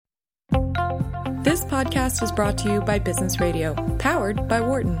This podcast is brought to you by Business Radio, powered by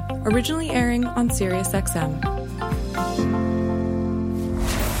Wharton, originally airing on SiriusXM.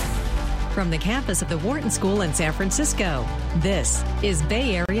 From the campus of the Wharton School in San Francisco, this is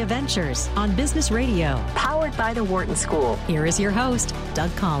Bay Area Ventures on Business Radio, powered by the Wharton School. Here is your host,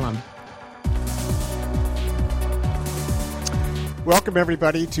 Doug Collum. Welcome,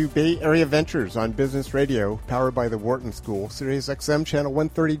 everybody, to Bay Area Ventures on Business Radio, powered by the Wharton School, SiriusXM Channel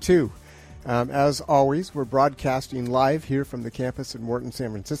 132. As always, we're broadcasting live here from the campus in Wharton,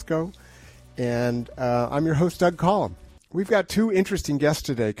 San Francisco, and I'm your host, Doug Collum. We've got two interesting guests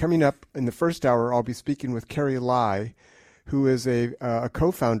today. Coming up in the first hour, I'll be speaking with Kerry Lai, who is a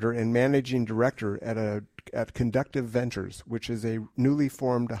co-founder and managing director at Conductive Ventures, which is a newly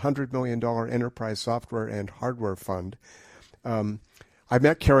formed $100 million enterprise software and hardware fund. I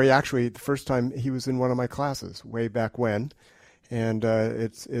met Kerry actually the first time he was in one of my classes way back when, and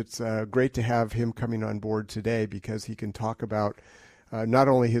it's great to have him coming on board today because he can talk about not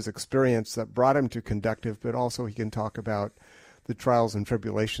only his experience that brought him to Conductive, but also he can talk about the trials and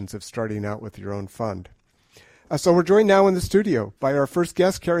tribulations of starting out with your own fund. So we're joined now in the studio by our first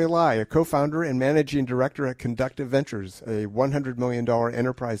guest, Kerry Lai, a co-founder and managing director at Conductive Ventures, a $100 million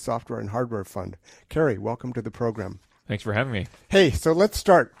enterprise software and hardware fund. Kerry, welcome to the program. Thanks for having me. Hey, so let's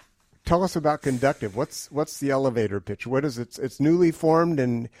start. Tell us about Conductive. What's the elevator pitch? What is it? It's newly formed,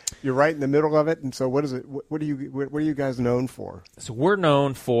 and you're right in the middle of it. And so, what is it? What are you guys known for? So we're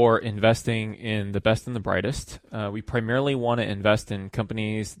known for investing in the best and the brightest. We primarily want to invest in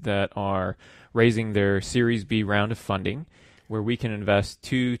companies that are raising their Series B round of funding, where we can invest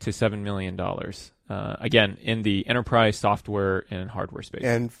 $2 to $7 million. Again, in the enterprise software and hardware space.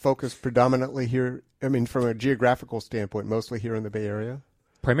 And focus predominantly here, I mean, from a geographical standpoint, mostly here in the Bay Area?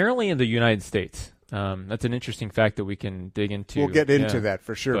 Primarily in the United States. That's an interesting fact that we can dig into. We'll get into that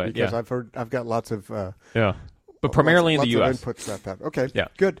for sure, but, because I've got lots of but primarily in the U.S. Lots of inputs about that. Okay, yeah,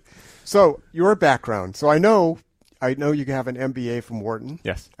 good. So your background. So I know you have an MBA from Wharton.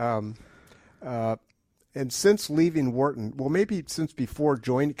 Yes. And since leaving Wharton, well, maybe since before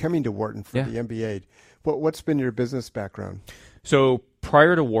coming to Wharton for the MBA, what's been your business background? So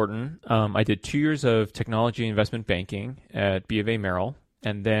prior to Wharton, I did 2 years of technology investment banking at B of A Merrill.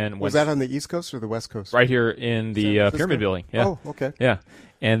 And then was that on the East Coast or the West Coast? Right here in the Pyramid Building. Yeah. Oh, okay. Yeah.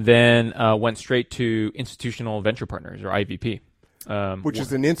 And then went straight to Institutional Venture Partners, or IVP. Which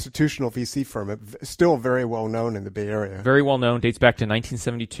is an institutional VC firm, still very well known in the Bay Area. Very well known, dates back to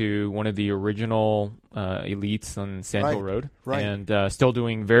 1972, one of the original elites on Sand Hill Road. Right. And still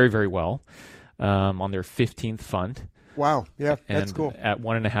doing very, very well on their 15th fund. Wow, yeah, and that's cool. At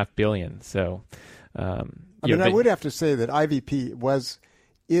 $1.5 billion. So, I would have to say that IVP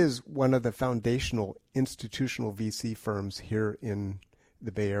is one of the foundational institutional VC firms here in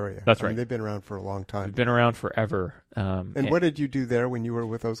the Bay Area. That's right. I mean, they've been around for a long time. They've been around forever. And what did you do there when you were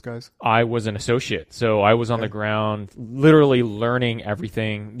with those guys? I was an associate. So I was on the ground literally learning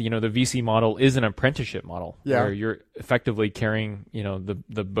everything. You know, the VC model is an apprenticeship model where you're effectively carrying,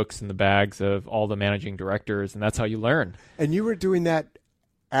 the books and the bags of all the managing directors, and that's how you learn. And you were doing that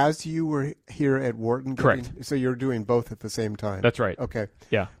as you were here at Wharton? Correct. So you're doing both at the same time? That's right. Okay.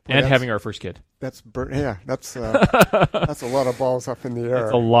 Yeah, and having our first kid. That's that's a lot of balls up in the air.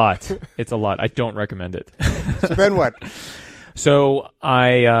 It's a lot. It's a lot. I don't recommend it. So then what? So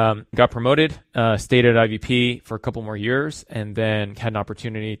I got promoted, stayed at IVP for a couple more years, and then had an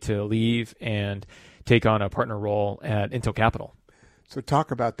opportunity to leave and take on a partner role at Intel Capital. So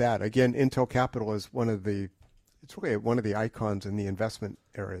talk about that. Again, Intel Capital is one of the icons in the investment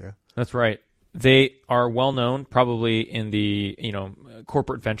area. That's right. They are well known probably in the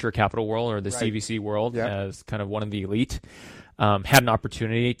corporate venture capital world or the CVC world as kind of one of the elite. Had an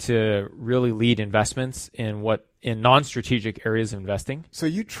opportunity to really lead investments in non-strategic areas of investing. So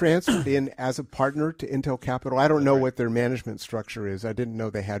you transferred in as a partner to Intel Capital. I don't know what their management structure is. I didn't know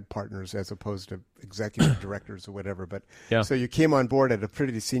they had partners as opposed to executive directors or whatever. But so you came on board at a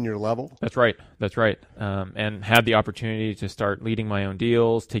pretty senior level. That's right. And had the opportunity to start leading my own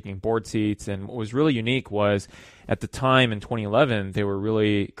deals, taking board seats. And what was really unique was at the time in 2011, they were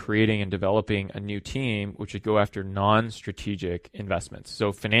really creating and developing a new team which would go after non-strategic investments.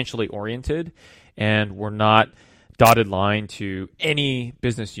 So financially oriented, and we're not dotted line to any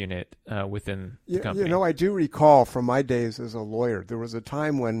business unit within the company. I do recall from my days as a lawyer, there was a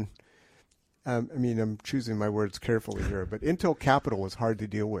time when, I'm choosing my words carefully here, but Intel Capital was hard to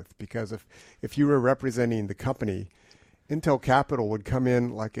deal with because if you were representing the company, Intel Capital would come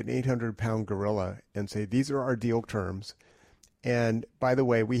in like an 800-pound gorilla and say, these are our deal terms. And by the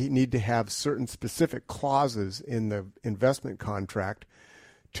way, we need to have certain specific clauses in the investment contract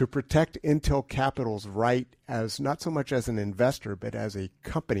to protect Intel Capital's right as not so much as an investor, but as a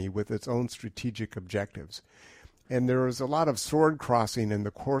company with its own strategic objectives. And there was a lot of sword crossing in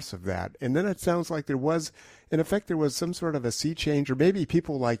the course of that. And then it sounds like there was some sort of a sea change, or maybe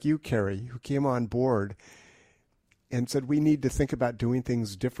people like you, Kerry, who came on board and said, we need to think about doing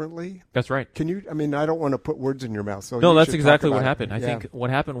things differently. That's right. I don't want to put words in your mouth. So no, that's exactly what happened. I think what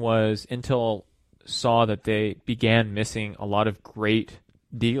happened was Intel saw that they began missing a lot of great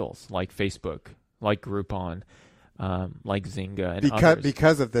deals like Facebook, like Groupon, like Zynga, and others.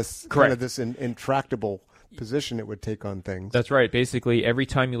 Because of this Correct. kind of this intractable position it would take on things. That's right. Basically, every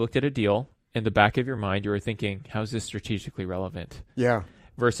time you looked at a deal, in the back of your mind, you were thinking, how's this strategically relevant? Yeah.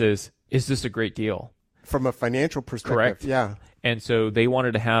 Versus, is this a great deal? From a financial perspective. Correct. Yeah. And so they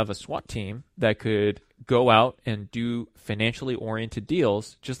wanted to have a SWAT team that could go out and do financially oriented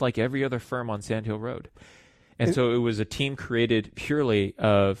deals just like every other firm on Sand Hill Road. And so it was a team created purely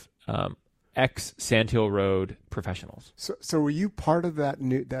of ex-Sand Hill Road professionals. So were you part of that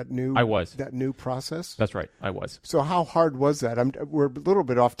new I was. That new process? That's right. I was. So how hard was that? We're a little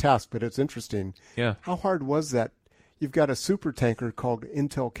bit off task, but it's interesting. Yeah. How hard was that? You've got a super tanker called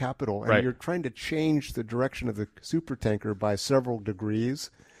Intel Capital, and Right. you're trying to change the direction of the super tanker by several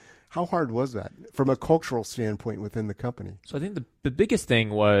degrees. How hard was that from a cultural standpoint within the company? So I think the biggest thing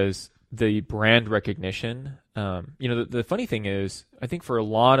was the brand recognition. The funny thing is, I think for a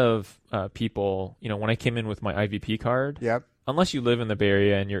lot of people, when I came in with my IVP card, Yep. unless you live in the Bay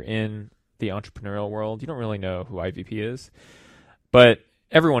Area and you're in the entrepreneurial world, you don't really know who IVP is. But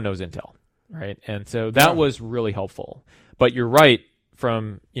everyone knows Intel, right? And so that was really helpful. But you're right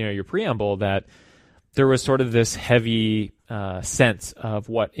from your preamble that there was sort of this heavy sense of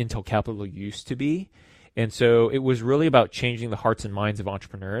what Intel Capital used to be. And so it was really about changing the hearts and minds of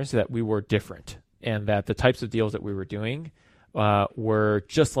entrepreneurs that we were different and that the types of deals that we were doing were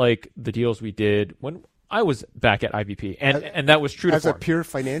just like the deals we did when I was back at IVP. And that was true to As form. a pure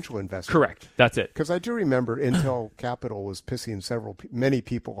financial investor. Correct. That's it. Because I do remember Intel Capital was pissing many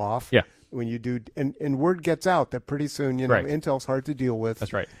people off. Yeah. When you do, and word gets out that pretty soon, Right. Intel's hard to deal with.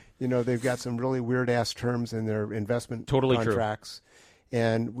 That's right. They've got some really weird ass terms in their investment Totally true. contracts,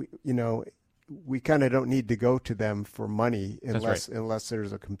 and we kind of don't need to go to them for money unless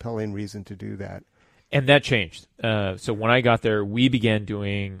there's a compelling reason to do that. And that changed. So when I got there, we began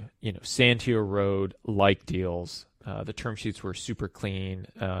doing, Sand Hill Road like deals. The term sheets were super clean.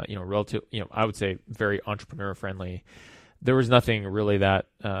 Relative. I would say very entrepreneur friendly. There was nothing really that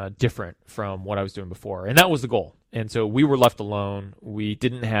different from what I was doing before, and that was the goal. And so we were left alone. We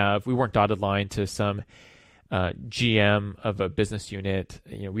weren't dotted line to some GM of a business unit.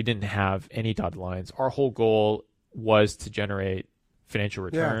 We didn't have any dotted lines. Our whole goal was to generate financial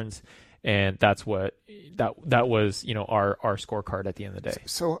returns. Yeah. And that's what that was, our scorecard at the end of the day.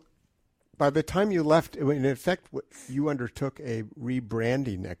 So by the time you left, in effect, you undertook a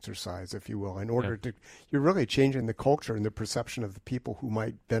rebranding exercise, if you will, in order to, you're really changing the culture and the perception of the people who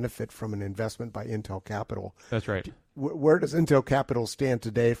might benefit from an investment by Intel Capital. That's right. Where does Intel Capital stand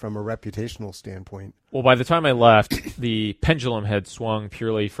today from a reputational standpoint? Well, by the time I left, the pendulum had swung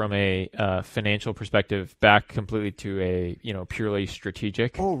purely from a financial perspective back completely to a purely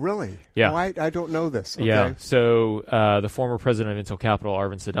strategic. Oh, really? Yeah. Oh, I don't know this. Okay. Yeah. So the former president of Intel Capital,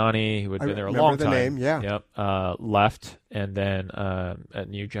 Arvind Sadani, who had been there a long time, name, yeah. Yep, left, and then a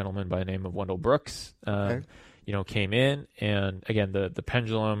new gentleman by the name of Wendell Brooks. Came in, and again, the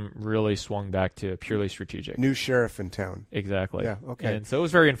pendulum really swung back to purely strategic. New sheriff in town. Exactly. Yeah, okay. And so it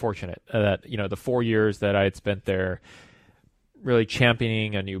was very unfortunate that, the 4 years that I had spent there really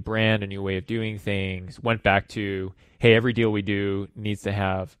championing a new brand, a new way of doing things, went back to, hey, every deal we do needs to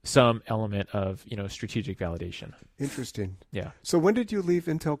have some element of, strategic validation. Interesting. Yeah. So when did you leave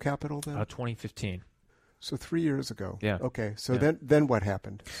Intel Capital then? 2015. So 3 years ago. Yeah. Okay. So then what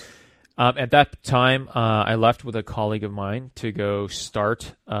happened? At that time, I left with a colleague of mine to go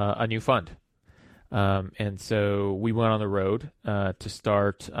start a new fund. And so we went on the road to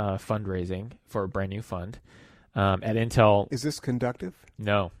start fundraising for a brand new fund. At Intel. Is this Conductive?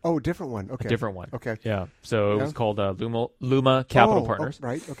 No. Oh, different one. Okay. A different one. Okay. Yeah. So it was called Luma Capital Partners. Oh,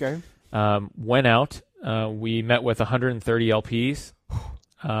 right. Okay. Went out. We met with 130 LPs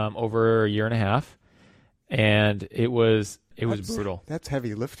over a year and a half. And it was brutal. That's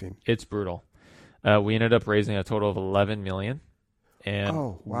heavy lifting. It's brutal. We ended up raising a total of $11 million,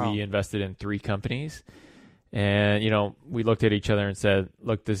 and we invested in 3 companies. And we looked at each other and said,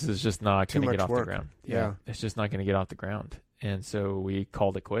 "Look, this is just not going to get off the ground. Yeah, it's just not going to get off the ground." And so we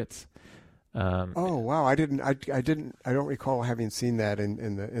called it quits. Wow! I don't recall having seen that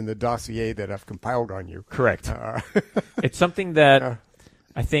in the dossier that I've compiled on you. Correct. It's something that.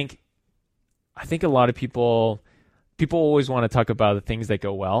 I think a lot of people always want to talk about the things that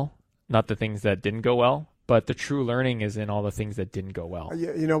go well, not the things that didn't go well. But the true learning is in all the things that didn't go well.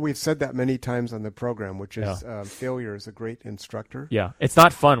 We've said that many times on the program, which is failure is a great instructor. Yeah, it's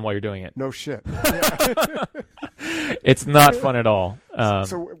not fun while you're doing it. No shit. It's not fun at all.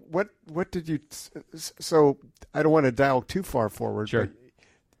 So what did you? So I don't want to dial too far forward. Sure. But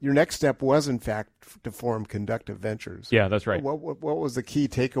your next step was, in fact, to form Conductive Ventures. Yeah, that's right. What was the key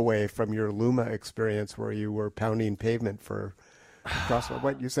takeaway from your Luma experience, where you were pounding pavement for? Across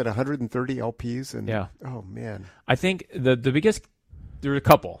what you said, 130 LPs, and oh man, I think the biggest, there are a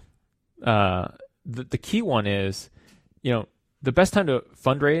couple. The key one is, the best time to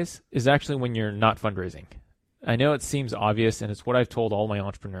fundraise is actually when you're not fundraising. I know it seems obvious, and it's what I've told all my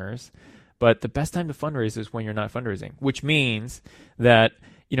entrepreneurs, but the best time to fundraise is when you're not fundraising, which means that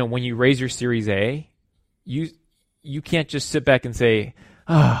when you raise your Series A, you can't just sit back and say,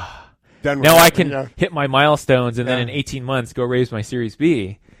 now I can hit my milestones and then in 18 months go raise my Series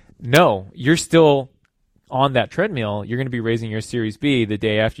B. No, you're still on that treadmill. You're going to be raising your Series B the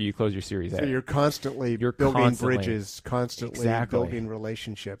day after you close your Series A. So you're constantly building bridges, constantly building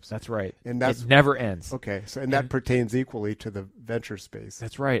relationships. That's right. And it never ends. Okay, so and that pertains equally to the venture space.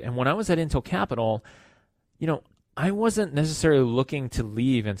 That's right. And when I was at Intel Capital, I wasn't necessarily looking to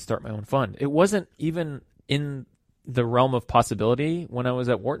leave and start my own fund. It wasn't even in the realm of possibility when I was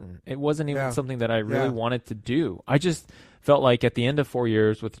at Wharton. It wasn't even something that I really wanted to do. I just felt like at the end of 4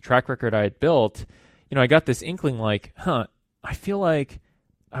 years with the track record I had built, I got this inkling like, I feel like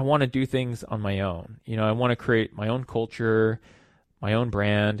I want to do things on my own. I want to create my own culture, my own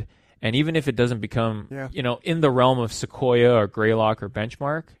brand. And even if it doesn't become, in the realm of Sequoia or Greylock or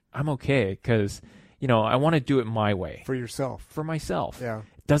Benchmark, I'm okay because, I want to do it my way. For yourself. For myself. Yeah.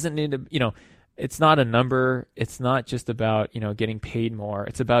 It doesn't need to, it's not a number. It's not just about, getting paid more.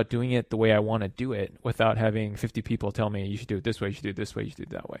 It's about doing it the way I want to do it without having 50 people tell me you should do it this way, you should do it this way, you should do it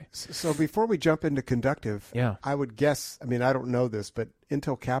that way. So before we jump into Conductive, I would guess, I don't know this, but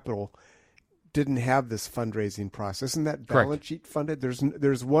Intel Capital didn't have this fundraising process. Isn't that balance sheet funded?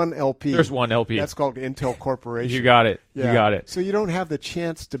 There's one LP. There's one LP. That's called Intel Corporation. You got it. Yeah. You got it. So you don't have the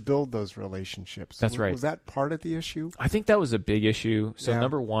chance to build those relationships. That's right. Was that part of the issue? I think that was a big issue. So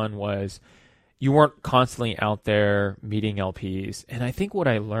number one was you weren't constantly out there meeting LPs. And I think what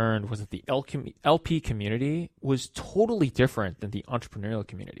I learned was that the LP community was totally different than the entrepreneurial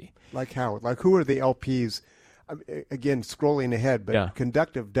community. Like how? Like who are the LPs? Again, scrolling ahead, but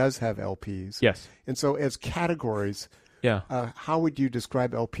Conductive does have LPs. Yes. And so as categories, how would you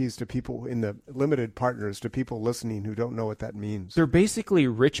describe LPs to people in the limited partners, to people listening who don't know what that means? They're basically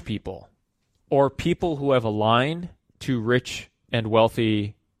rich people or people who have aligned to rich and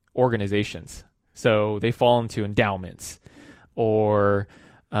wealthy organizations. So they fall into endowments or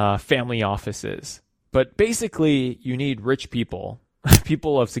family offices. But basically, you need rich people,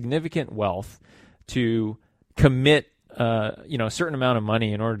 people of significant wealth, to commit a certain amount of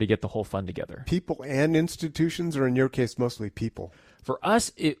money in order to get the whole fund together. People and institutions, or in your case, mostly people? For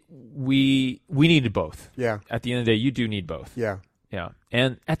us, we needed both. Yeah. At the end of the day, you do need both. Yeah. Yeah.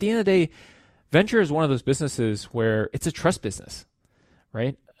 And at the end of the day, venture is one of those businesses where it's a trust business,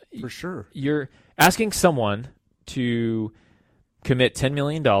 right? For sure. You're asking someone to commit $10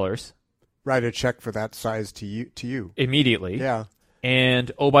 million. Write a check for that size to you. Immediately. Yeah.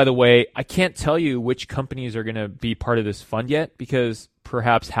 And, oh, by the way, I can't tell you which companies are going to be part of this fund yet because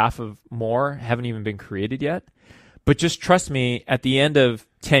perhaps half of more haven't even been created yet. But just trust me, at the end of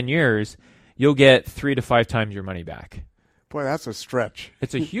 10 years, you'll get 3 to 5 times your money back. Boy, that's a stretch.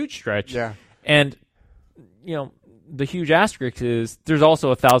 It's a huge stretch. Yeah. And, the huge asterisk is there's also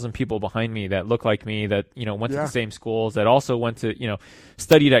 1,000 people behind me that look like me that, went to the same schools, that also went to,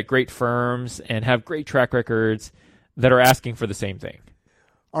 studied at great firms and have great track records that are asking for the same thing.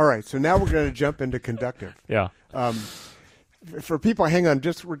 All right. So now we're going to jump into Conductive. Yeah. For people, hang on,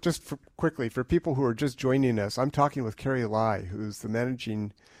 quickly, for people who are just joining us, I'm talking with Carrie Lai, who's the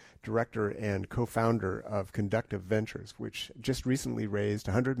managing director and co-founder of Conductive Ventures, which just recently raised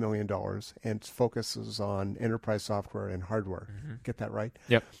 $100 million and focuses on enterprise software and hardware. Mm-hmm. Get that right?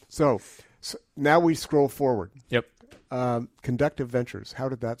 Yep. So now we scroll forward. Yep. Conductive Ventures, how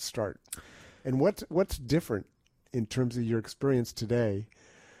did that start? And what's different in terms of your experience today?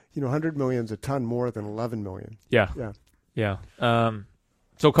 100 million is a ton more than 11 million. Yeah. Yeah. Yeah.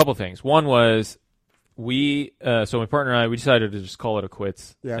 So a couple things. One was so my partner and I, we decided to just call it a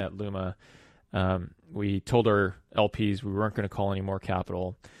quits at Luma. We told our LPs we weren't going to call any more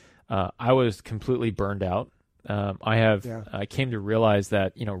capital. I was completely burned out. I came to realize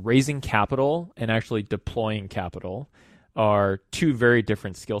that, raising capital and actually deploying capital are two very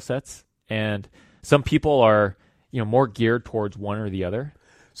different skill sets, and some people are, more geared towards one or the other.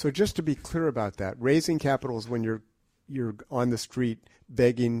 So just to be clear about that, raising capital is when you're on the street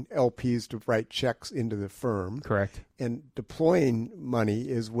begging LPs to write checks into the firm. Correct. And deploying money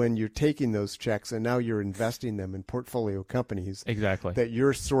is when you're taking those checks and now you're investing them in portfolio companies. Exactly. That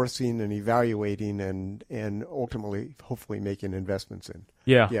you're sourcing and evaluating and ultimately, hopefully, making investments in.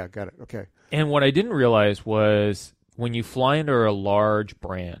 Yeah. Yeah, got it. Okay. And what I didn't realize was when you fly under a large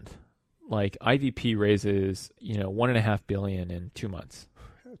brand, like IVP raises, $1.5 billion in 2 months.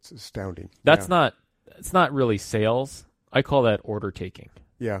 That's astounding. It's not really sales. I call that order taking.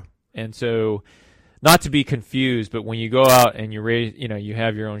 Yeah. And so, not to be confused, but when you go out and you raise, you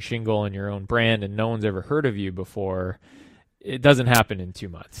have your own shingle and your own brand and no one's ever heard of you before, it doesn't happen in 2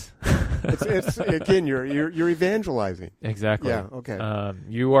 months. it's again, you're evangelizing. Exactly. Yeah. Okay.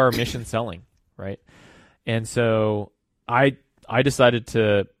 You are mission selling, right? And so I decided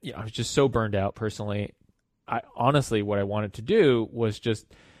to, I was just so burned out personally. Honestly, what I wanted to do was just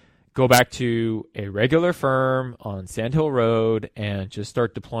go back to a regular firm on Sand Hill Road and just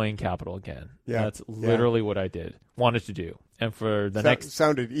start deploying capital again. Yeah. That's literally what I wanted to do. And for the next...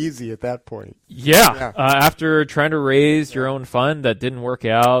 Sounded easy at that point. Yeah. After trying to raise your own fund that didn't work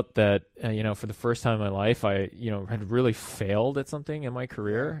out, that, for the first time in my life, I, had really failed at something in my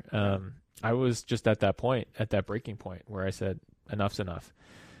career. I was just at that point, at that breaking point where I said, enough's enough.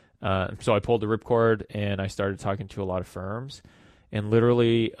 So I pulled the ripcord and I started talking to a lot of firms. And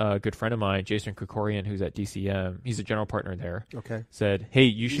literally, a good friend of mine, Jason Krikorian, who's at DCM, he's a general partner there, said, hey,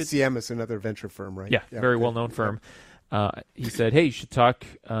 you should... DCM is another venture firm, right? Yeah, very well-known firm. He said, hey, you should talk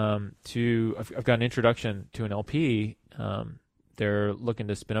to... I've got an introduction to an LP. They're looking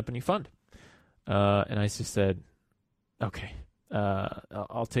to spin up a new fund. And I just said, okay,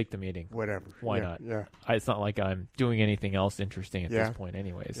 I'll take the meeting. Whatever. Why not? Yeah. It's not like I'm doing anything else interesting at this point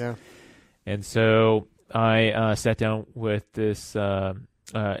anyways. Yeah. And so... I sat down with this,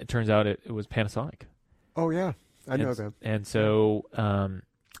 it turns out it was Panasonic. Oh, yeah. I know them. And so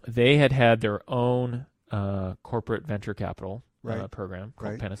they had their own corporate venture capital program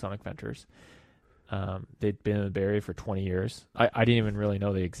called Panasonic Ventures. They'd been in the Bay Area for 20 years. I didn't even really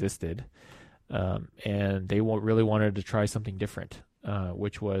know they existed. And they really wanted to try something different,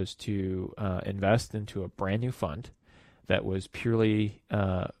 which was to invest into a brand new fund that was purely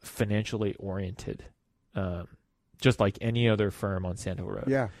financially oriented. Just like any other firm on Sand Hill Road.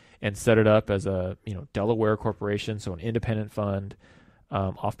 Yeah. And set it up as a Delaware corporation, so an independent fund,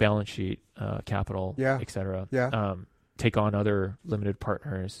 off balance sheet capital, et cetera. Yeah. Take on other limited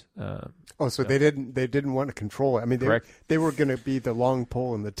partners. So they didn't want to control it. I mean, they were going to be the long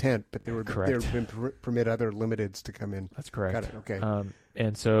pole in the tent, but they were going to permit other limiteds to come in. That's correct. Got it. Okay.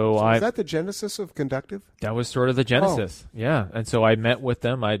 And so is that the genesis of Conductive? That was sort of the genesis. Yeah. And so I met with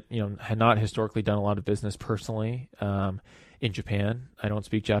them. I had not historically done a lot of business personally in Japan. I don't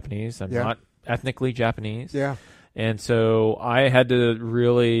speak Japanese. I'm not ethnically Japanese. Yeah. And so I had to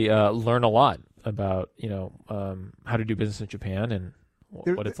really learn a lot about how to do business in Japan and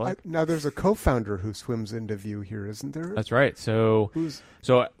what it's like. Now there's a co-founder who swims into view here, isn't there? That's right. So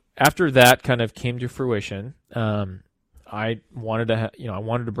after that kind of came to fruition, I wanted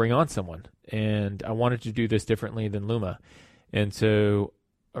to bring on someone, and I wanted to do this differently than Luma. And so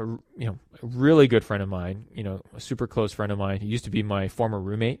a really good friend of mine, a super close friend of mine, he used to be my former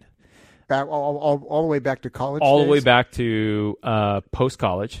roommate. Back all the way back to college. All the way back to post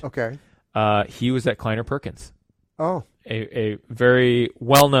college. Okay. He was at Kleiner Perkins. Oh. A very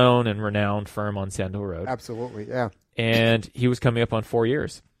well-known and renowned firm on Sand Hill Road. Absolutely, yeah. And he was coming up on 4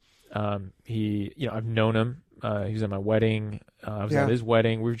 years. I've known him. He was at my wedding. I was at his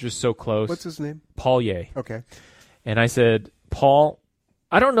wedding. We were just so close. What's his name? Paul Ye. Okay. And I said, Paul,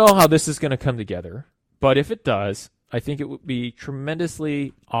 I don't know how this is going to come together, but if it does, I think it would be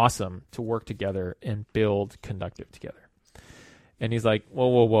tremendously awesome to work together and build Conductive together. And he's like,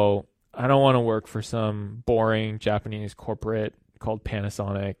 whoa. I don't want to work for some boring Japanese corporate called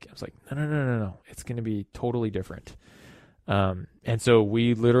Panasonic. I was like, no. It's going to be totally different. And so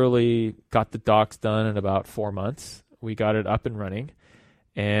we literally got the docs done in about 4 months. We got it up and running,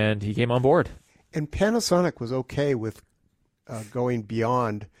 and he came on board. And Panasonic was okay with going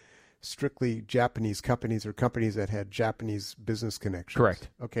beyond strictly Japanese companies or companies that had Japanese business connections. Correct.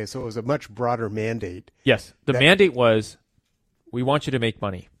 Okay, so it was a much broader mandate. Yes. The mandate was, we want you to make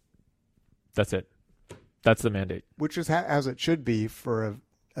money. That's it. That's the mandate. Which is as it should be for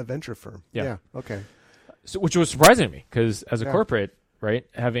a venture firm. Yeah. Okay. So, which was surprising to me, because as a corporate, right,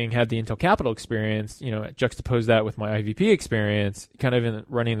 having had the Intel Capital experience, juxtapose that with my IVP experience, kind of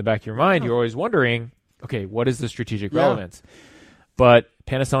running in the back of your mind, you're always wondering, okay, what is the strategic Yeah. relevance? But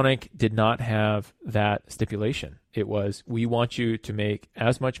Panasonic did not have that stipulation. It was, we want you to make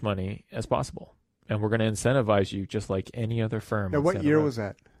as much money as possible, and we're going to incentivize you just like any other firm. Now, would what year incentivize. was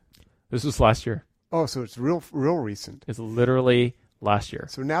that? This was last year. Oh, so it's real recent. It's literally last year.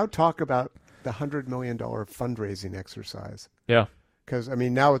 So now talk about the $100 million fundraising exercise. Yeah. Because I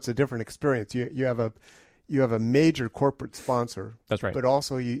mean, now it's a different experience. You have a major corporate sponsor. That's right. But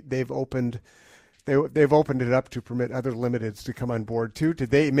also they've opened it up to permit other limiteds to come on board too. Did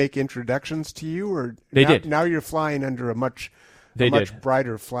they make introductions to you, or They now, did. Now you're flying under a much did.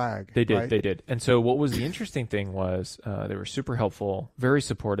 brighter flag. They did. right? They did. And so what was the interesting thing was they were super helpful, very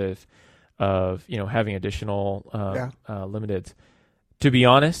supportive of having additional limiteds. To be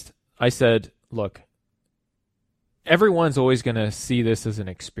honest, I said, look, everyone's always going to see this as an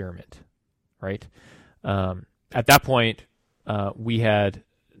experiment, right? At that point, we had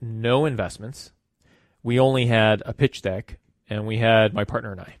no investments. We only had a pitch deck, and we had my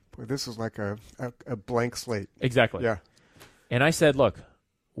partner and I. Boy, this is like a blank slate. Exactly. Yeah. And I said, look,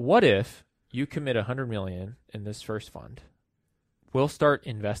 what if you commit $100 million in this first fund? We'll start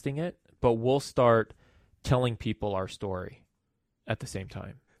investing it, but we'll start telling people our story at the same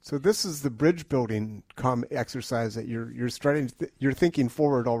time. So this is the bridge building exercise that you're starting. You're thinking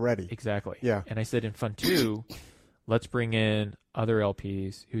forward already. Exactly. Yeah. And I said in Fund 2, let's bring in other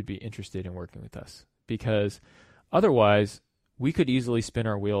LPs who'd be interested in working with us, because otherwise we could easily spin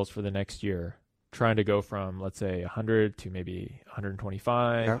our wheels for the next year trying to go from, let's say, 100 to maybe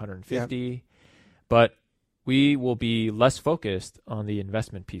 125, 150. But we will be less focused on the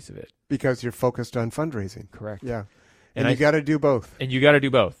investment piece of it. Because you're focused on fundraising. Correct. Yeah. And you got to do both. And you got to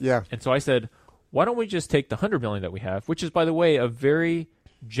do both. Yeah. And so I said, why don't we just take the $100 million that we have, which is, by the way, a very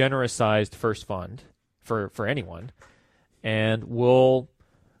generous sized first fund for anyone, and we'll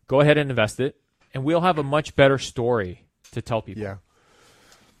go ahead and invest it, and we'll have a much better story to tell people. Yeah.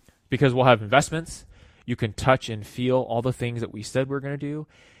 Because we'll have investments. You can touch and feel all the things that we said we're going to do.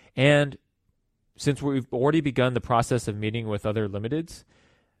 And since we've already begun the process of meeting with other limiteds,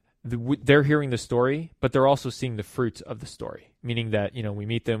 they're hearing the story, but they're also seeing the fruits of the story, meaning that, we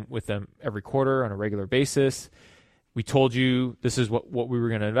meet with them every quarter on a regular basis. We told you this is what we were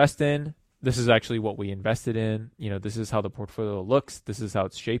going to invest in. This is actually what we invested in. This is how the portfolio looks. This is how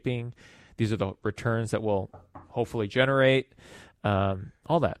it's shaping. These are the returns that we'll hopefully generate.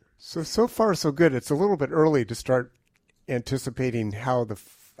 All that. So far so good. It's a little bit early to start anticipating how the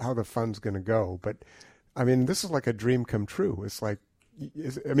fund's going to go, but I mean, this is like a dream come true. It's like,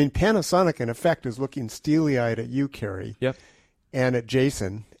 Panasonic in effect is looking steely-eyed at you, Kerry. Yep. And at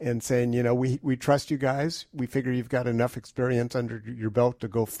Jason, and saying, we trust you guys. We figure you've got enough experience under your belt to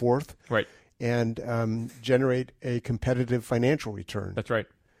go forth, Right. And generate a competitive financial return. That's right.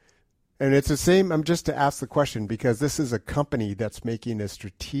 And it's the same. I'm just to ask the question, because this is a company that's making a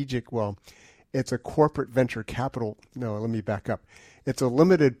it's a corporate venture capital. No, let me back up. It's a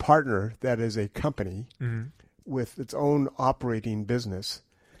limited partner that is a company with its own operating business.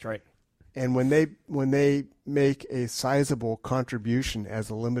 That's right. And when they make a sizable contribution as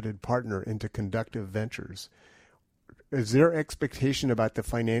a limited partner into Conductive Ventures, is their expectation about the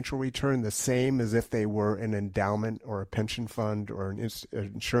financial return the same as if they were an endowment or a pension fund or an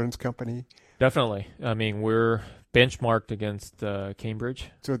insurance company? Definitely. We're benchmarked against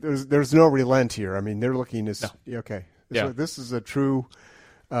Cambridge. So there's no relent here. They're looking as okay. Yeah. So this is a true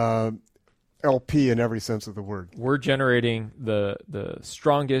LP in every sense of the word. We're generating the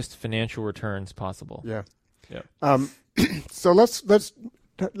strongest financial returns possible. Yeah. Yeah. So let's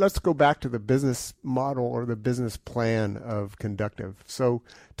go back to the business model or the business plan of Conductive. So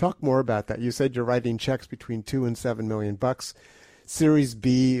talk more about that. You said you're writing checks between $2 and $7 million, Series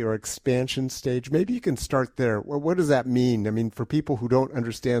B or expansion stage. Maybe you can start there. What does that mean? For people who don't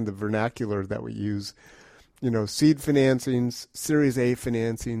understand the vernacular that we use, seed financings, Series A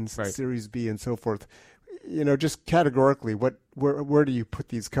financings, right. Series B, and so forth. Just categorically, where do you put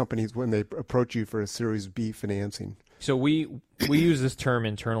these companies when they approach you for a Series B financing? So we use this term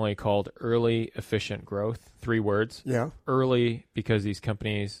internally called early efficient growth. 3 words. Yeah. Early, because these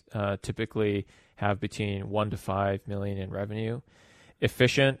companies typically have between 1 to 5 million in revenue.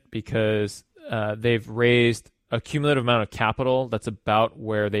 Efficient, because they've raised a cumulative amount of capital that's about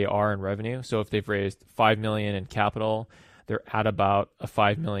where they are in revenue. So if they've raised 5 million in capital, they're at about a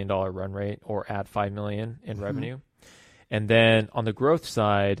 $5 million run rate, or at 5 million in revenue. And then on the growth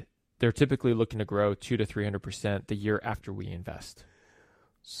side, they're typically looking to grow 200 to 300% the year after we invest.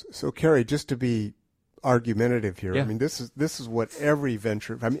 So Kerry, just to be argumentative here, Yeah. this is what every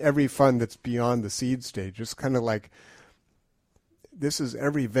venture, every fund that's beyond the seed stage, it's kind of like this is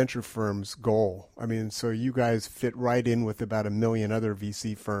every venture firm's goal. I mean, so you guys fit right in with about 1 million other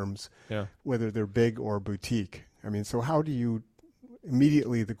VC firms, whether they're big or boutique. I mean, so how do you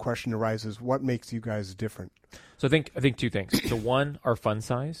immediately the question arises, what makes you guys different? So I think two things. So one, our fund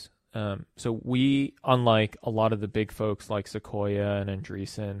size. So we, unlike a lot of the big folks like Sequoia and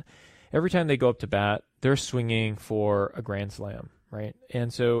Andreessen, every time they go up to bat, they're swinging for a grand slam, right?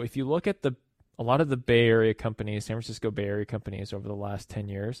 And so if you look at a lot of the Bay Area companies, San Francisco Bay Area companies over the last 10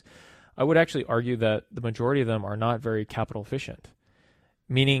 years, I would actually argue that the majority of them are not very capital efficient,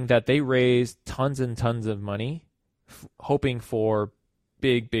 meaning that they raise tons and tons of money hoping for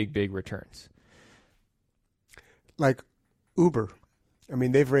big returns. Like Uber. I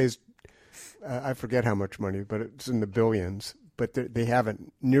mean, they've raised, I forget how much money, but it's in the billions, but they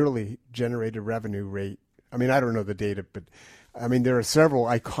haven't nearly generated revenue rate. I mean, I don't know the data, but I mean, there are several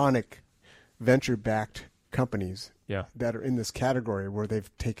iconic venture-backed companies that are in this category where they've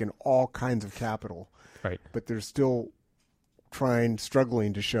taken all kinds of capital, right? But they're still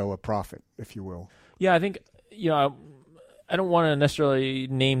struggling to show a profit, if you will. Yeah, I think, I don't want to necessarily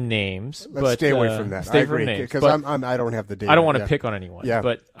name names. Let's stay away from that. I agree, because I don't have the data. I don't want to pick on anyone. Yeah.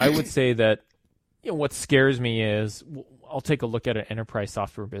 But I would say that what scares me is I'll take a look at an enterprise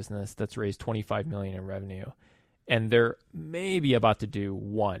software business that's raised $25 million in revenue, and they're maybe about to do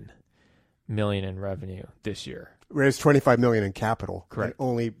 $1 million in revenue this year. Raised $25 million in capital, correct?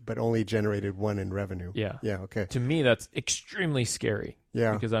 But only generated $1 in revenue. Yeah. Okay. To me, that's extremely scary.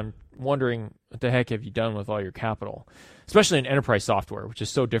 Yeah. Because I'm wondering, what the heck have you done with all your capital? Especially in enterprise software, which is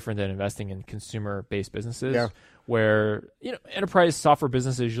so different than investing in consumer-based businesses, where enterprise software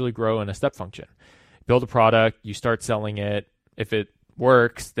businesses usually grow in a step function. Build a product, you start selling it. If it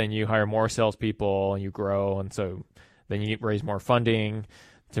works, then you hire more salespeople and you grow, and so then you raise more funding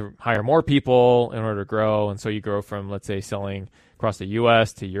to hire more people in order to grow, and so you grow from, let's say, selling across the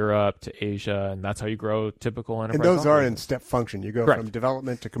U.S. to Europe to Asia, and that's how you grow typical enterprise. And those are in step function. You go from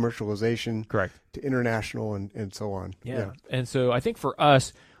development to commercialization, to international, and so on. Yeah. And so I think for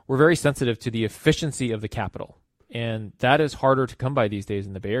us, we're very sensitive to the efficiency of the capital, and that is harder to come by these days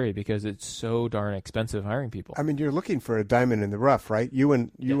in the Bay Area because it's so darn expensive hiring people. I mean, you're looking for a diamond in the rough, right? You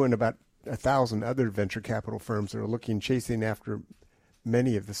and about 1,000 other venture capital firms are chasing after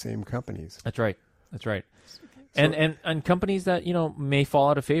many of the same companies. That's right. So, and companies that may fall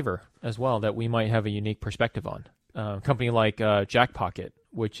out of favor as well that we might have a unique perspective on. A company like Jackpocket,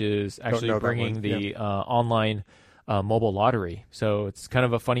 which is actually bringing the online mobile lottery. So it's kind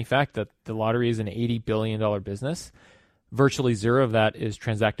of a funny fact that the lottery is an $80 billion business. Virtually zero of that is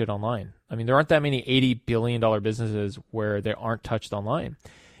transacted online. I mean, there aren't that many $80 billion businesses where they aren't touched online.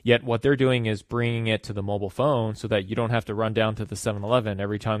 Yet what they're doing is bringing it to the mobile phone so that you don't have to run down to the 7-Eleven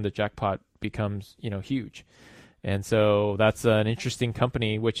every time the jackpot becomes, huge. And so that's an interesting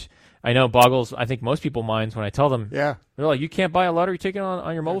company, which I know boggles, I think, most people's minds when I tell them. Yeah. They're like, you can't buy a lottery ticket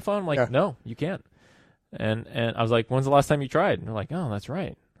on your mobile phone? I'm like, no, you can't. And I was like, when's the last time you tried? And they're like, oh, that's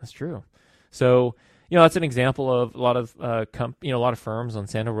right. That's true. So, that's an example of a lot of a lot of firms on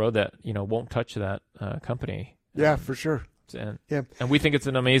Sand Hill Road that, won't touch that company. Yeah, for sure. And we think it's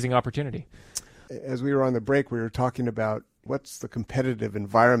an amazing opportunity. As we were on the break, we were talking about what's the competitive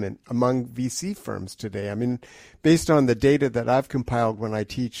environment among VC firms today. I mean, based on the data that I've compiled when I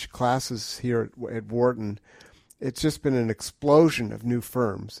teach classes here at Wharton, it's just been an explosion of new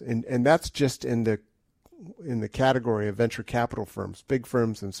firms, and that's just in the category of venture capital firms, big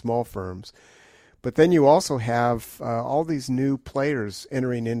firms and small firms. But then you also have all these new players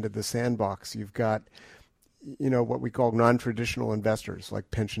entering into the sandbox. You've got what we call non-traditional investors like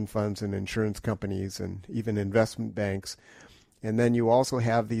pension funds and insurance companies and even investment banks. And then you also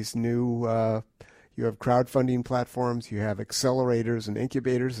have these new, you have crowdfunding platforms, you have accelerators and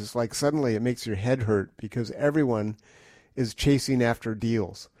incubators. It's like suddenly it makes your head hurt because everyone is chasing after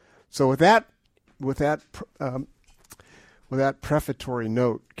deals. So with that prefatory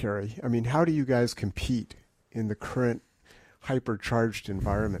note, Kerry, I mean, how do you guys compete in the current hypercharged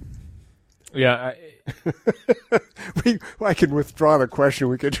environment? Yeah, I can withdraw the question.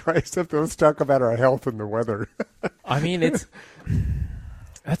 We could try something. Let's talk about our health and the weather. I mean,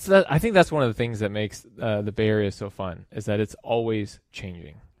 I think that's one of the things that makes the Bay Area so fun is that it's always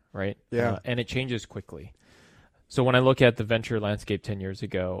changing, right? Yeah, and it changes quickly. So when I look at the venture landscape 10 years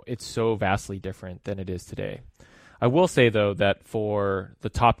ago, it's so vastly different than it is today. I will say though that for the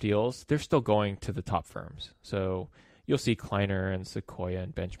top deals, they're still going to the top firms. So you'll see Kleiner and Sequoia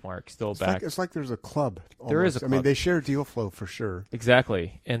and Benchmark still back. It's like there's a club. Almost. There is a club. I mean, they share deal flow for sure.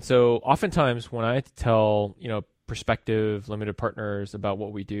 Exactly. And so oftentimes when I tell, prospective limited partners about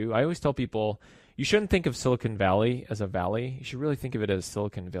what we do, I always tell people, you shouldn't think of Silicon Valley as a valley. You should really think of it as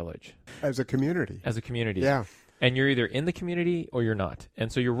Silicon Village. As a community. As a community. Yeah. And you're either in the community or you're not.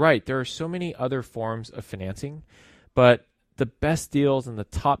 And so you're right. There are so many other forms of financing, but the best deals and the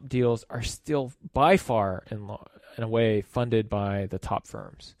top deals are still by far in a way funded by the top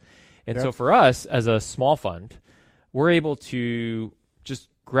firms. And so for us as a small fund, we're able to just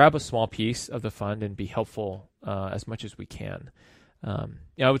grab a small piece of the fund and be helpful as much as we can.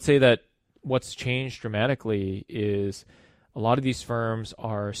 I would say that what's changed dramatically is a lot of these firms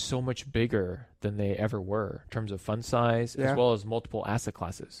are so much bigger than they ever were in terms of fund size, as well as multiple asset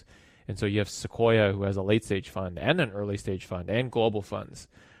classes. And so you have Sequoia, who has a late stage fund and an early stage fund and global funds,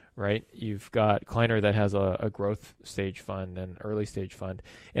 right? You've got Kleiner that has a growth stage fund and early stage fund.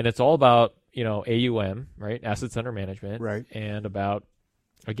 And it's all about, AUM, right? Assets under management. Right. And about,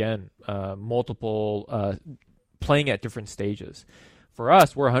 again, multiple playing at different stages. For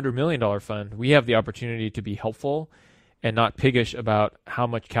us, we're a $100 million fund. We have the opportunity to be helpful and not piggish about how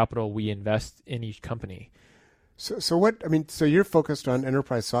much capital we invest in each company. So you're focused on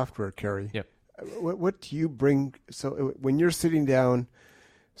enterprise software, Kerry. Yep. What do you bring? So when you're sitting down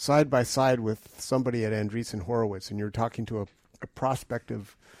side by side with somebody at Andreessen Horowitz and you're talking to a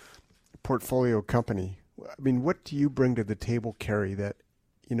prospective portfolio company, what do you bring to the table, Kerry, that,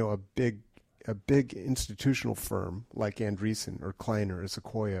 a big institutional firm like Andreessen or Kleiner or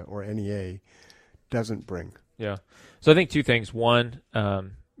Sequoia or NEA doesn't bring? Yeah. So I think two things. One,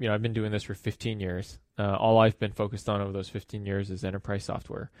 I've been doing this for 15 years. All I've been focused on over those 15 years is enterprise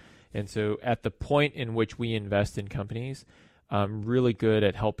software. And so at the point in which we invest in companies, I'm really good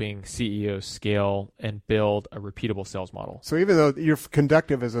at helping CEOs scale and build a repeatable sales model. So even though you're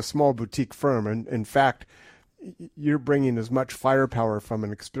conductive as a small boutique firm, and in fact, you're bringing as much firepower from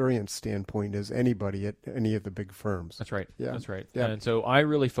an experience standpoint as anybody at any of the big firms. That's right. Yeah. That's right. Yeah. And so I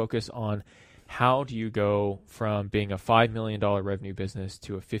really focus on how do you go from being a $5 million revenue business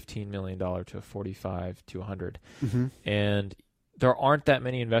to a $15 million to a 45 to 100. Mm-hmm. And there aren't that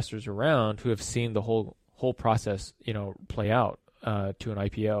many investors around who have seen the whole process, play out to an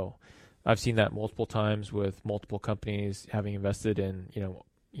IPO. I've seen that multiple times with multiple companies, having invested in,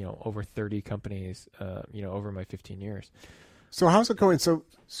 over 30 companies, over my 15 years. So how's it going? So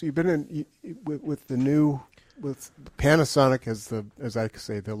you've been in with Panasonic as I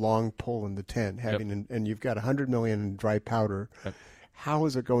say, the long pole in the tent, and you've got $100 million in dry powder. Yep. How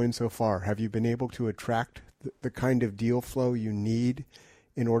is it going so far? Have you been able to attract the kind of deal flow you need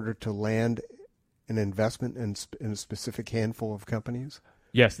in order to land an investment in a specific handful of companies?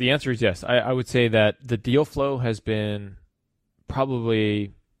 Yes, the answer is yes. I would say that the deal flow has been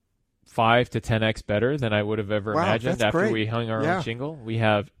probably 5 to 10x better than I would have ever imagined after we hung our own shingle. We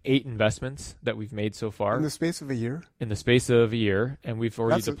have 8 investments that we've made so far. In the space of a year? In the space of a year, and we've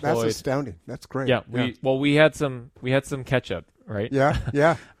already deployed. That's astounding. That's great. Yeah, we had some catch up, right?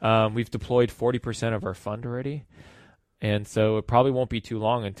 Yeah. We've deployed 40% of our fund already. And so it probably won't be too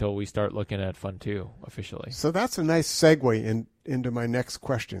long until we start looking at Fund 2 officially. So that's a nice segue into my next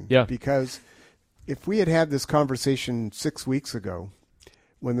question. Yeah. Because if we had this conversation 6 weeks ago,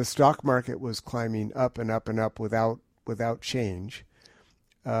 when the stock market was climbing up and up and up without change,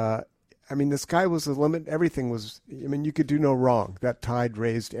 the sky was the limit. Everything was, you could do no wrong. That tide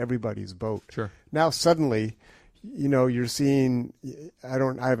raised everybody's boat. Sure. Now suddenly, you're seeing, I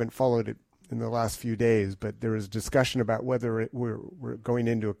haven't followed it in the last few days, but there is discussion about whether we're going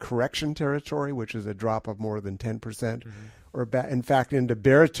into a correction territory, which is a drop of more than 10%, mm-hmm. or in fact into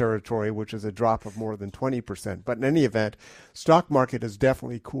bear territory, which is a drop of more than 20%. But in any event, stock market has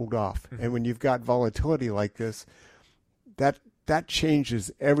definitely cooled off. Mm-hmm. And when you've got volatility like this, that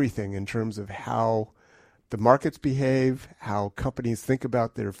changes everything in terms of how the markets behave, how companies think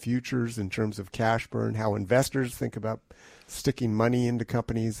about their futures in terms of cash burn, how investors think about sticking money into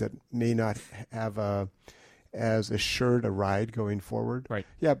companies that may not have as assured a ride going forward. Right.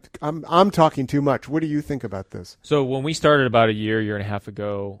 Yeah, I'm talking too much. What do you think about this? So when we started about a year and a half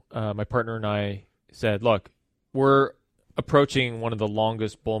ago, my partner and I said, look, we're approaching one of the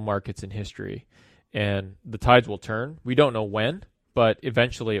longest bull markets in history, and the tides will turn. We don't know when, but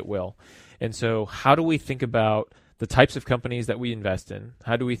eventually it will. And so how do we think about the types of companies that we invest in?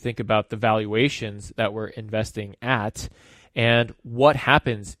 How do we think about the valuations that we're investing at? And what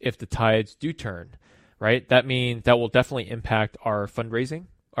happens if the tides do turn, right? That means that will definitely impact our fundraising,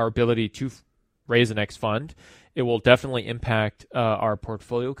 our ability to raise the next fund. It will definitely impact our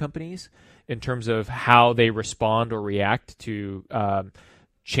portfolio companies in terms of how they respond or react to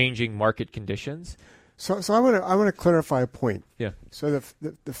changing market conditions. So I want to clarify a point. Yeah. So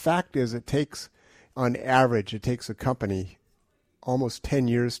the fact is, it takes on average, it takes a company almost 10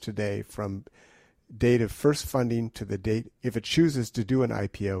 years today from date of first funding to the date, if it chooses to do an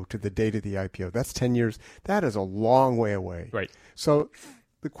IPO, to the date of the IPO. That's 10 years. That is a long way away. Right. So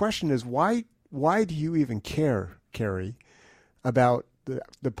the question is, why do you even care, Kerry, about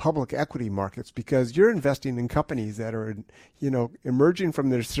the public equity markets? Because you're investing in companies that are, emerging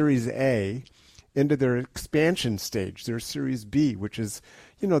from their Series A into their expansion stage, their Series B, which is,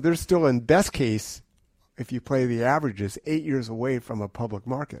 they're still in best case, if you play the averages, 8 years away from a public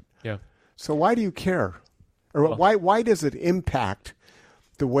market. Yeah. So why do you care? Or why does it impact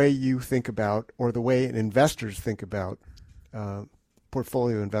the way you think about, or the way investors think about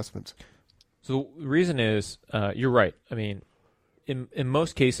portfolio investments? So the reason is, you're right. I mean, in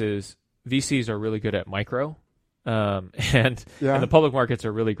most cases, VCs are really good at micro, and the public markets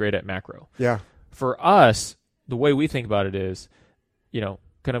are really great at macro. Yeah. For us, the way we think about it is,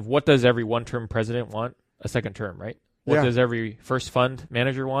 kind of what does every one-term president want? A second term, right? What does every first fund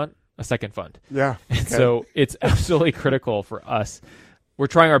manager want? A second fund. Yeah. And so it's absolutely critical for us. We're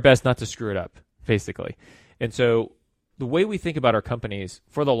trying our best not to screw it up, basically. And so the way we think about our companies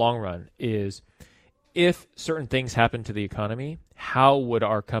for the long run is, if certain things happen to the economy, how would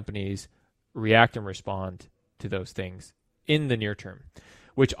our companies react and respond to those things in the near term,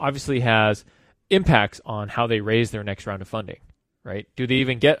 which obviously has impacts on how they raise their next round of funding, right? Do they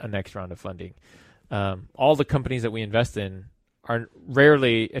even get a next round of funding? All the companies that we invest in are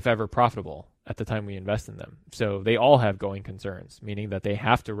rarely, if ever, profitable at the time we invest in them. So they all have going concerns, meaning that they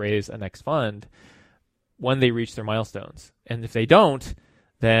have to raise a next fund when they reach their milestones. And if they don't,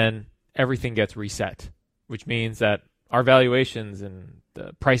 then everything gets reset, which means that our valuations and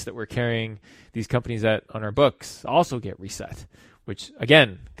the price that we're carrying these companies at on our books also get reset, which,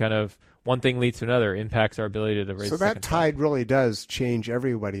 again, kind of one thing leads to another, impacts our ability to raise. So that tide really does change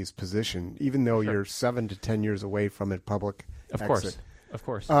everybody's position, even though you're 7 to 10 years away from a public exit. Of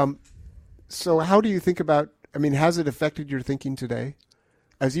course. So how do you think about, has it affected your thinking today?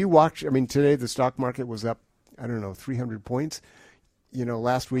 As you watch, today the stock market was up, 300 points.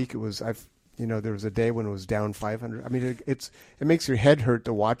 Last week it was, there was a day when it was down 500. It makes your head hurt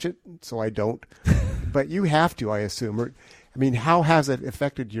to watch it, so I don't. But you have to, I assume. How has it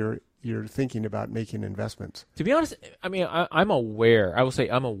affected your thinking about making investments? To be honest, I'm aware. I will say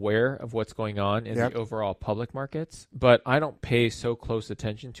I'm aware of what's going on in the overall public markets, but I don't pay so close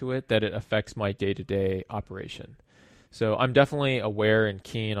attention to it that it affects my day-to-day operation. So I'm definitely aware and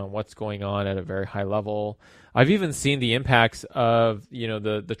keen on what's going on at a very high level. I've even seen the impacts of,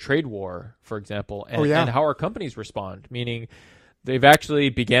 the trade war, for example, and how our companies respond, meaning they've actually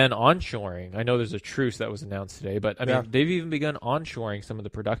began onshoring. I know there's a truce that was announced today, but they've even begun onshoring some of the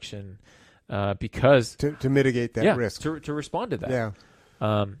production because to mitigate that risk, to respond to that.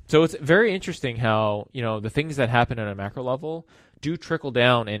 Yeah. So it's very interesting how the things that happen at a macro level do trickle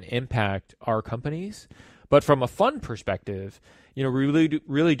down and impact our companies. But from a fund perspective, we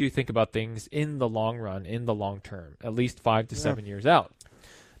really do think about things in the long run, in the long term, at least 5 to 7 years out.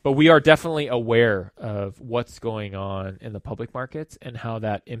 But we are definitely aware of what's going on in the public markets and how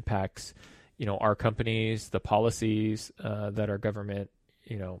that impacts, our companies, the policies that our government,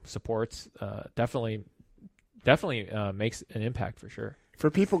 supports. Definitely makes an impact for sure. For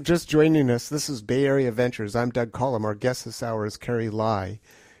people just joining us, this is Bay Area Ventures. I'm Doug Collum. Our guest this hour is Kerry Lai,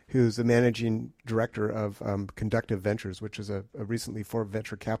 who's the managing director of Conductive Ventures, which is a recently formed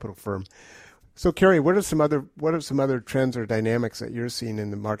venture capital firm. So, Kerry, what are some other trends or dynamics that you're seeing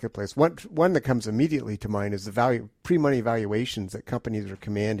in the marketplace? One that comes immediately to mind is the pre-money valuations that companies are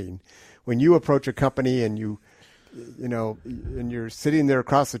commanding. When you approach a company and and you're sitting there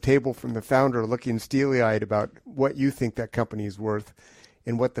across the table from the founder, looking steely-eyed about what you think that company is worth,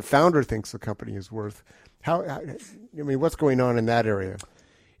 and what the founder thinks the company is worth, what's going on in that area?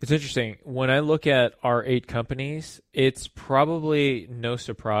 It's interesting. When I look at our 8 companies, it's probably no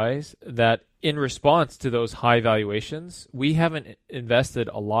surprise that in response to those high valuations, we haven't invested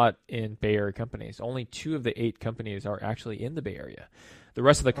a lot in Bay Area companies. Only 2 of the 8 companies are actually in the Bay Area. The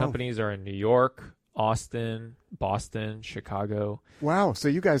rest of the companies are in New York, Austin, Boston, Chicago. Wow. So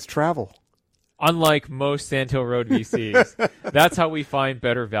you guys travel. Unlike most Sand Hill Road VCs, that's how we find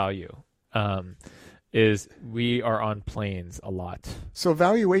better value. Is we are on planes a lot. So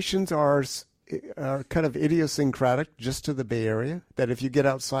valuations are kind of idiosyncratic just to the Bay Area, that if you get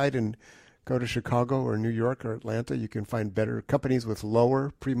outside and go to Chicago or New York or Atlanta, you can find better companies with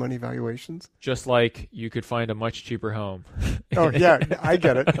lower pre-money valuations? Just like you could find a much cheaper home. Oh, yeah, I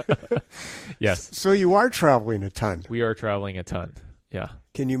get it. Yes. So you are traveling a ton. We are traveling a ton, yeah.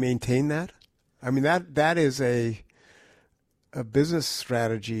 Can you maintain that? That is a business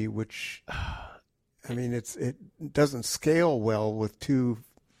strategy which I mean, it doesn't scale well with two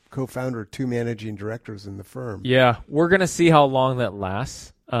co-founder, two managing directors in the firm. Yeah, we're going to see how long that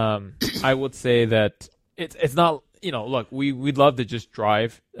lasts. I would say that it's not, look, we'd love to just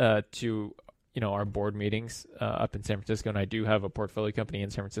drive to, our board meetings up in San Francisco, and I do have a portfolio company in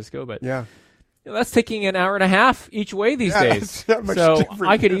San Francisco, but yeah. That's taking an hour and a half each way these days. So different.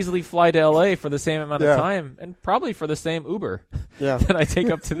 I could easily fly to LA for the same amount of time and probably for the same Uber that I take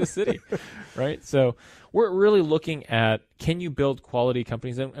up to the city, right? So we're really looking at, can you build quality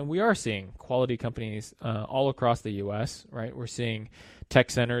companies? And we are seeing quality companies all across the U.S., right? We're seeing tech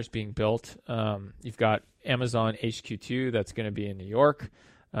centers being built. You've got Amazon HQ2 that's going to be in New York,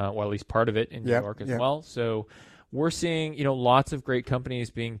 well, at least part of it in New York as well. So we're seeing, lots of great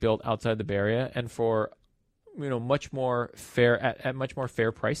companies being built outside the Bay Area, and for, much more fair at much more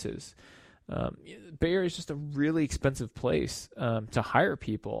fair prices. Bay Area is just a really expensive place to hire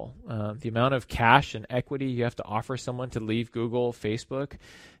people. The amount of cash and equity you have to offer someone to leave Google, Facebook,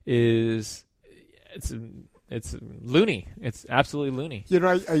 it's loony. It's absolutely loony.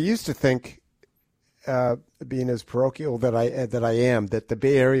 I used to think, being as parochial that I am, that the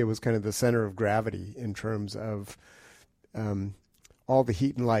Bay Area was kind of the center of gravity in terms of all the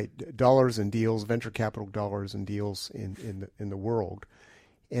heat and light, dollars and deals, venture capital dollars and deals in the world.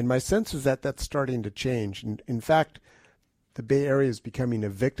 And my sense is that that's starting to change. And in fact, the Bay Area is becoming a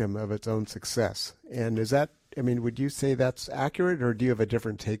victim of its own success. And would you say that's accurate, or do you have a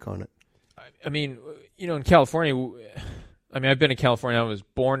different take on it? I mean, in California, I've been in California. I was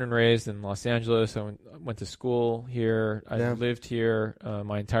born and raised in Los Angeles. I went to school here. I lived here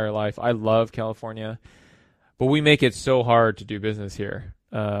my entire life. I love California, but we make it so hard to do business here.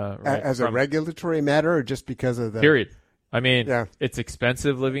 Right? As a regulatory matter, or just because of the period? It's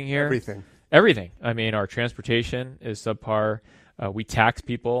expensive living here. Everything. Our transportation is subpar. We tax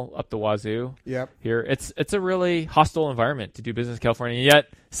people up the wazoo here. It's a really hostile environment to do business in California, and yet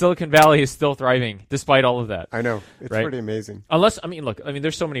Silicon Valley is still thriving despite all of that. I know. It's pretty amazing.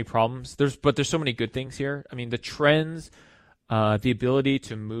 There's so many problems. There's so many good things here. The trends, the ability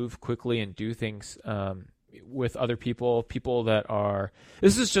to move quickly and do things with other people that are...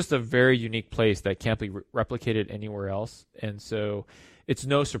 This is just a very unique place that can't be replicated anywhere else. And so it's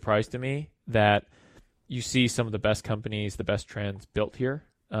no surprise to me that you see some of the best companies, the best trends built here.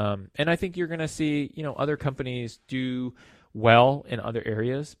 And I think you're going to see, other companies do well in other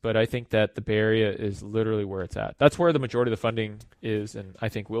areas, but I think that the Bay Area is literally where it's at. That's where the majority of the funding is, and I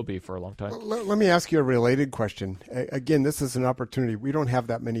think will be for a long time. Let me ask you a related question. Again, this is an opportunity. We don't have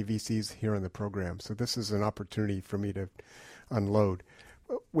that many VCs here in the program, so this is an opportunity for me to unload.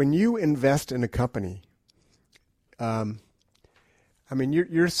 When you invest in a company,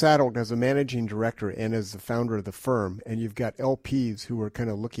 you're saddled as a managing director and as the founder of the firm, and you've got LPs who are kind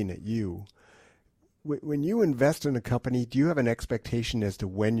of looking at you. When you invest in a company, do you have an expectation as to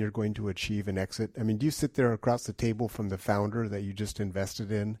when you're going to achieve an exit? Do you sit there across the table from the founder that you just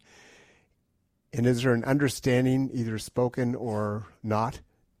invested in? And is there an understanding, either spoken or not,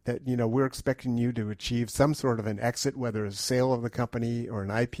 that, we're expecting you to achieve some sort of an exit, whether it's a sale of the company or an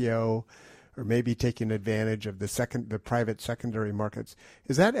IPO, or maybe taking advantage of the private secondary markets?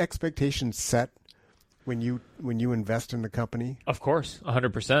 Is that expectation set when you invest in the company? Of course,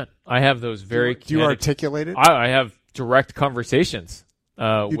 100%. I have those very... Do you articulate it? I have direct conversations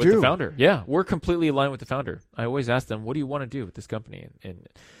with the founder. Yeah, we're completely aligned with the founder. I always ask them, what do you want to do with this company? And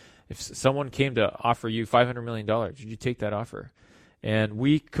if someone came to offer you $500 million, would you take that offer? And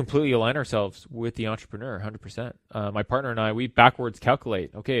we completely align ourselves with the entrepreneur, 100%. My partner and I, we backwards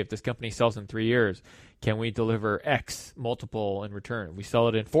calculate, okay, if this company sells in 3 years, can we deliver X multiple in return? If we sell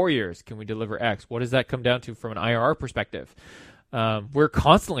it in 4 years, can we deliver X? What does that come down to from an IRR perspective? We're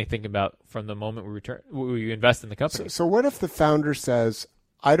constantly thinking about from the moment we invest in the company. So what if the founder says,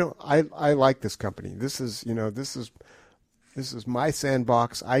 I like this company. This is my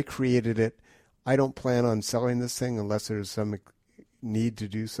sandbox. I created it. I don't plan on selling this thing unless there's some need to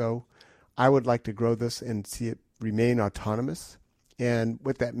do so. I would like to grow this and see it remain autonomous. And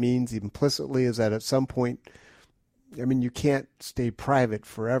what that means implicitly is that at some point, you can't stay private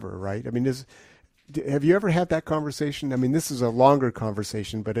forever, right? Have you ever had that conversation? This is a longer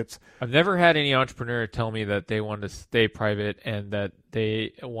conversation, but I've never had any entrepreneur tell me that they want to stay private and that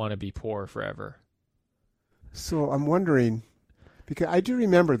they want to be poor forever. So I'm wondering, because I do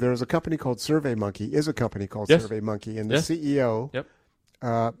remember there was a company called SurveyMonkey, SurveyMonkey, and the CEO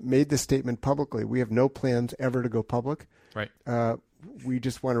made this statement publicly. We have no plans ever to go public. Right. We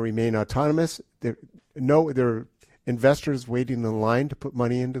just want to remain autonomous. There are investors waiting in line to put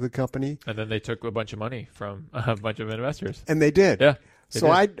money into the company. And then they took a bunch of money from a bunch of investors. And they did. Yeah. So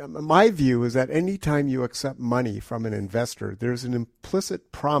my view is that anytime you accept money from an investor, there's an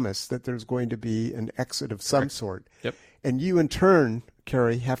implicit promise that there's going to be an exit of some sort. Yep. And you, in turn,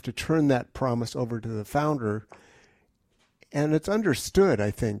 Kerry, have to turn that promise over to the founder. And it's understood,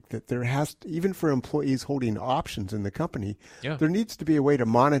 I think, that there has to, even for employees holding options in the company, there needs to be a way to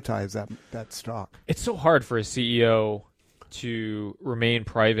monetize that stock. It's so hard for a CEO to remain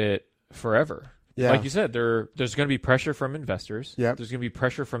private forever. Yeah. Like you said, there's going to be pressure from investors. Yep. There's going to be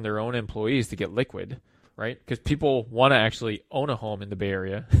pressure from their own employees to get liquid, right? Because people want to actually own a home in the Bay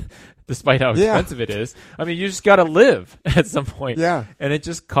Area, despite how expensive it is. I mean, you just got to live at some point. Yeah. And it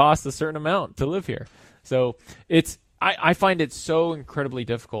just costs a certain amount to live here. So I find it so incredibly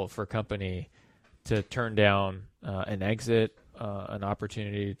difficult for a company to turn down an exit, an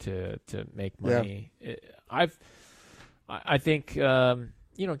opportunity to make money. Yeah. I think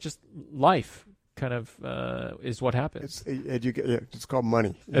just life kind of is what happens. It's called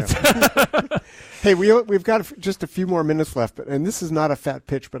money. Yeah. Hey, we've got just a few more minutes left, and this is not a fat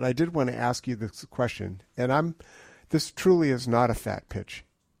pitch, but I did want to ask you this question, and this truly is not a fat pitch.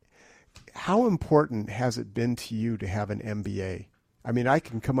 How important has it been to you to have an MBA? I mean, I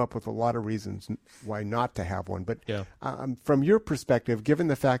can come up with a lot of reasons why not to have one, but from your perspective, given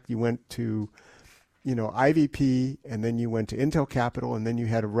the fact you went to IVP, and then you went to Intel Capital, and then you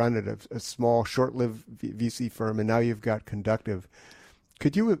had a run at a small, short-lived VC firm, and now you've got Conductive.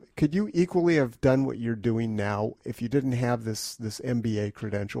 Could you equally have done what you're doing now if you didn't have this MBA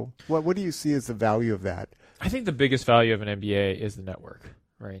credential? What do you see as the value of that? I think the biggest value of an MBA is the network,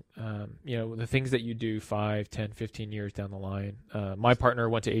 right? The things that you do 5, 10, 15 years down the line. My partner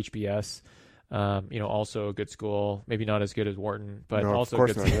went to HBS. Also a good school, maybe not as good as Wharton, but also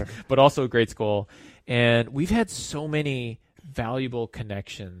but also a great school. And we've had so many valuable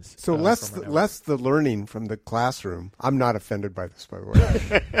connections. So less the learning from the classroom. I'm not offended by this, by the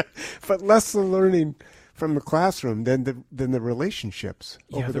way, but less the learning from the classroom than the relationships.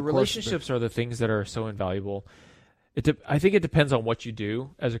 Yeah, the relationships are the things that are so invaluable. I think it depends on what you do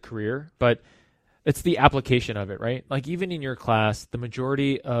as a career, but it's the application of it, right? Like even in your class, the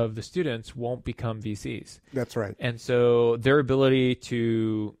majority of the students won't become VCs. That's right. And so their ability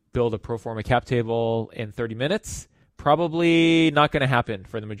to build a pro forma cap table in 30 minutes, probably not going to happen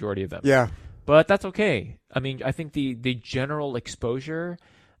for the majority of them. Yeah. But that's okay. I mean, I think the general exposure,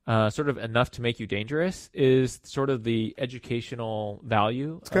 sort of enough to make you dangerous, is sort of the educational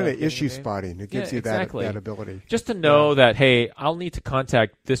value. It's kind of issue spotting. It gives you exactly. that ability. Just to know that, hey, I'll need to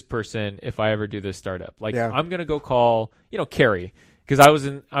contact this person if I ever do this startup. I'm going to go call, Kerry, because I was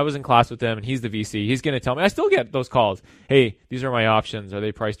in class with him and he's the VC. He's going to tell me. I still get those calls. Hey, these are my options. Are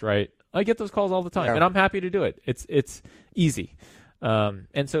they priced right? I get those calls all the time, and I'm happy to do it. It's easy.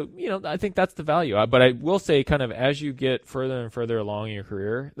 And so, I think that's the value. But I will say, kind of as you get further and further along in your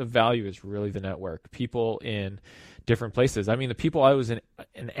career, the value is really the network. People in different places. I mean, the people I was an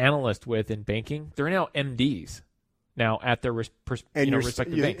analyst with in banking, they're now MDs now at their respective banks.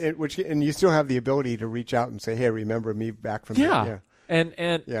 And you still have the ability to reach out and say, hey, remember me back from there. And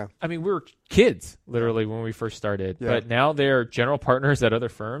I mean, we were kids literally when we first started, but now they're general partners at other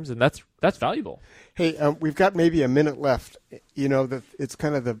firms, and that's valuable. Hey, we've got maybe a minute left. It's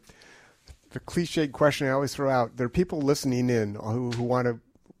kind of the cliched question I always throw out. There are people listening in who want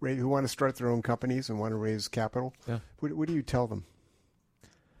to start their own companies and want to raise capital. Yeah. What do you tell them?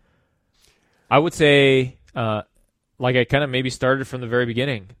 I would say, like I kind of maybe started from the very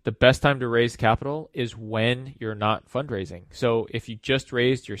beginning, the best time to raise capital is when you're not fundraising. So if you just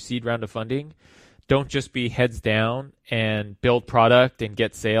raised your seed round of funding, don't just be heads down and build product and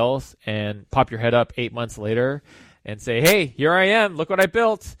get sales and pop your head up 8 months later and say, hey, here I am. Look what I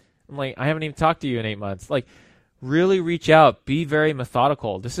built. I'm like, I haven't even talked to you in 8 months. Like, really reach out. Be very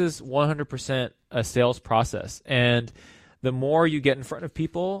methodical. This is 100% a sales process. And the more you get in front of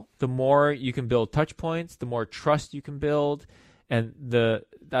people, the more you can build touch points, the more trust you can build. And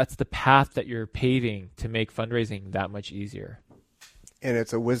that's the path that you're paving to make fundraising that much easier. And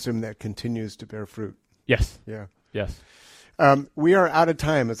it's a wisdom that continues to bear fruit. Yes. Yeah. Yes. We are out of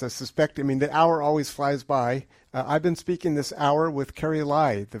time, as I suspect. I mean, the hour always flies by. I've been speaking this hour with Kerry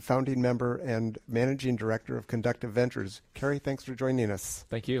Lai, the founding member and managing director of Conductive Ventures. Kerry, thanks for joining us.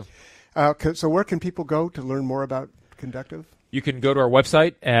 Thank you. So where can people go to learn more about Conductive? You can go to our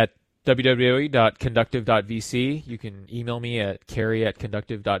website at www.conductive.vc. You can email me at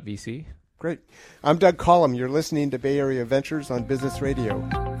kerry@conductive.vc. Great. I'm Doug Collum. You're listening to Bay Area Ventures on Business Radio.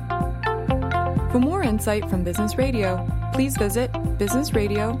 For more insight from Business Radio, please visit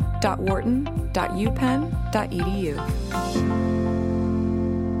businessradio.wharton.upenn.edu.